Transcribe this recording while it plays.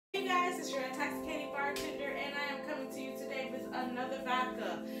guys, it's your intoxicating bartender, and I am coming to you today with another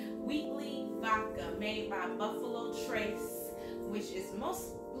vodka, Wheatley Vodka, made by Buffalo Trace, which is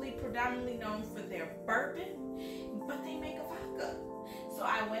mostly predominantly known for their bourbon, but they make a vodka. So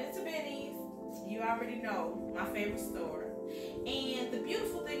I went into Benny's, you already know, my favorite store, and the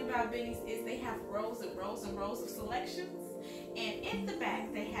beautiful thing about Benny's is they have rows and rows and rows of selections, and in the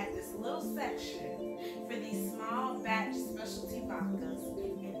back they had this little section for these small batch specialty vodkas, and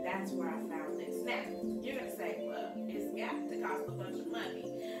that's where I found this. Now, you're going to say, well, it's got to cost a bunch of money.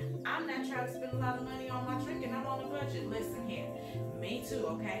 I'm not trying to spend a lot of money on my drinking. I'm on a budget. Listen here. Me too,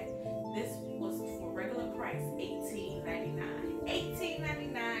 okay? This was for regular price, $18.99.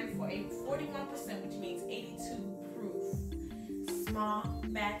 $18.99 for a 41%, which means 82 proof small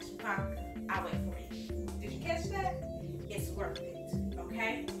batch vodka. I'll wait for you. Did you catch that? It's worth it,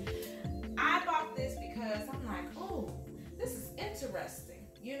 okay? I bought this because I'm like, oh, this is interesting.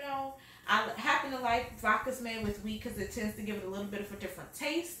 You know, I happen to like vodkas made with wheat because it tends to give it a little bit of a different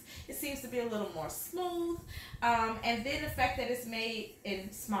taste. It seems to be a little more smooth. And then the fact that it's made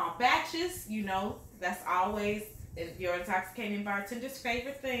in small batches, you know, that's always your intoxicating bartender's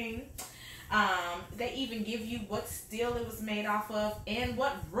favorite thing. They even give you what still it was made off of and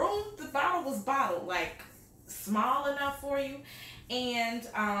what room the bottle was bottled, like small enough for you. And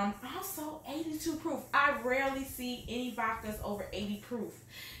also 82 proof. I rarely see any vodkas over 80 proof.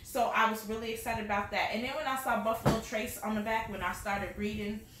 So I was really excited about that. And then when I saw Buffalo Trace on the back, when I started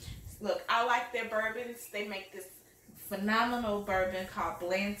reading, look, I like their bourbons. They make this phenomenal bourbon called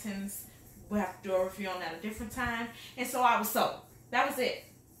Blanton's. We'll have to do a review on that a different time. And so I was sold. That was it.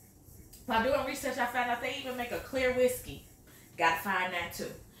 While doing research, I found out they even make a clear whiskey. Gotta find that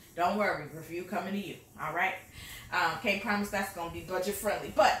too. Don't worry, review coming to you. All right. Can't promise that's going to be budget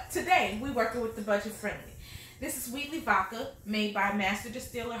friendly. But today, we're working with the budget friendly. This is Wheatley Vodka, made by master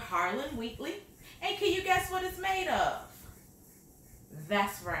distiller Harlan Wheatley. And can you guess what it's made of?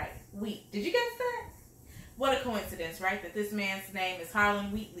 That's right, wheat. Did you guess that? What a coincidence, right? That this man's name is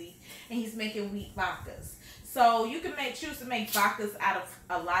Harlan Wheatley, and he's making wheat vodkas. So you can choose to make vodkas out of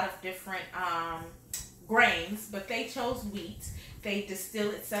a lot of different grains, but they chose wheat. They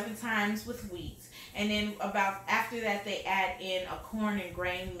distill it 7 times with wheat. And then after that, they add in a corn and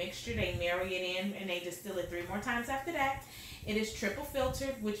grain mixture. They marry it in and they distill it 3 more times after that. It is triple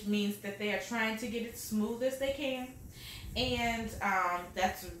filtered, which means that they are trying to get it smooth as they can. And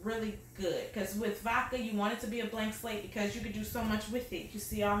that's really good because with vodka, you want it to be a blank slate because you could do so much with it. You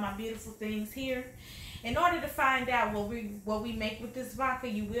see all my beautiful things here. In order to find out what we make with this vodka,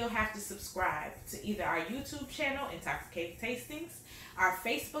 you will have to subscribe to either our YouTube channel, Intoxicating Tastings, our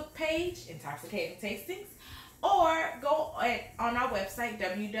Facebook page, Intoxicating Tastings, or go on our website,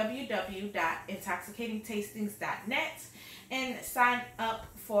 www.intoxicatingtastings.net, and sign up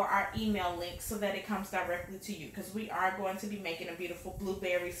for our email link so that it comes directly to you, because we are going to be making a beautiful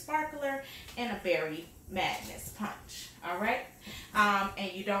blueberry sparkler and a berry madness punch. All right,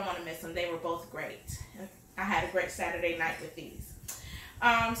 and you don't want to miss them. They were both great. I had a great Saturday night with these.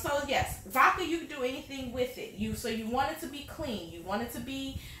 So yes, vodka, you can do anything with it. So you want it to be clean. You want it to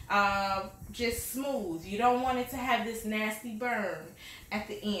be just smooth. You don't want it to have this nasty burn at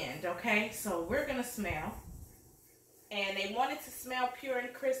the end, okay? So we're going to smell. And they want it to smell pure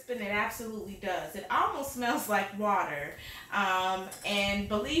and crisp, and it absolutely does. It almost smells like water. And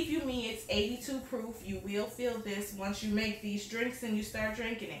believe you me, it's 82 proof. You will feel this once you make these drinks and you start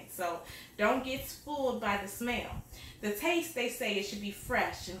drinking it. So don't get fooled by the smell. The taste, they say it should be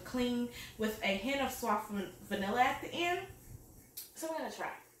fresh and clean with a hint of soft vanilla at the end. So I'm going to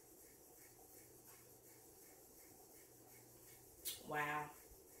try. Wow.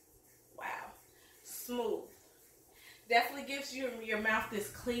 Wow. Smooth. Definitely gives your mouth this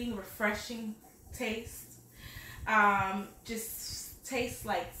clean, refreshing taste. Just tastes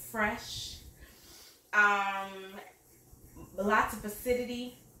like fresh. Lots of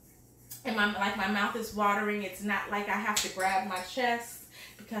acidity. And my mouth is watering. It's not like I have to grab my chest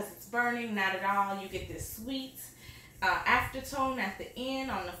because it's burning. Not at all. You get this sweet aftertone at the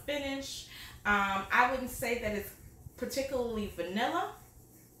end on the finish. I wouldn't say that it's particularly vanilla.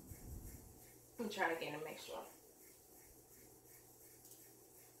 Let me try again to make sure.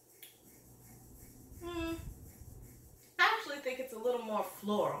 I actually think it's a little more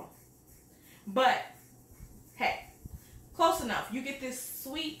floral, but hey, close enough. You get this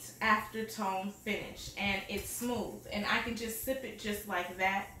sweet aftertone finish, and it's smooth, and I can just sip it just like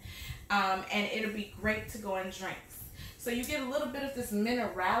that, and it'll be great to go in drinks. So you get a little bit of this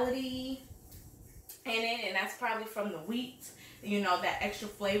minerality in it, and that's probably from the wheat, you know, that extra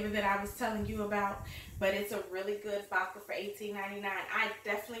flavor that I was telling you about. but it's a really good vodka for $18.99. I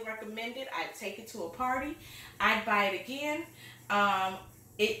definitely recommend it. I'd take it to a party. I'd buy it again.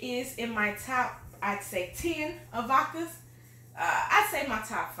 It is in my top, I'd say 10 of vodkas. I'd say my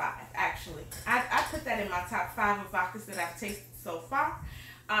top 5, actually. I put that in my top 5 of vodkas that I've tasted so far.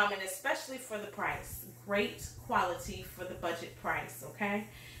 And especially for the price. Great quality for the budget price, okay?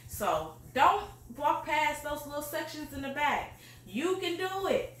 So don't walk past those little sections in the back. You can do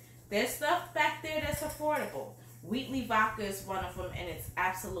it. There's stuff back there that's affordable. Wheatley Vodka is one of them, and it's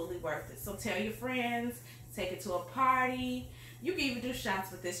absolutely worth it. So tell your friends, take it to a party. You can even do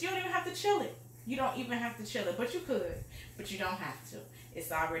shots with this. You don't even have to chill it. You don't even have to chill it, but you could, but you don't have to.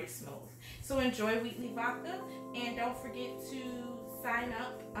 It's already smooth. So enjoy Wheatley Vodka, and don't forget to sign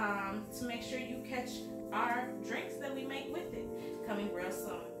up to make sure you catch our drinks that we make with it. Coming real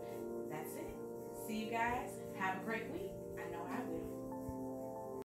soon. That's it. See you guys. Have a great week.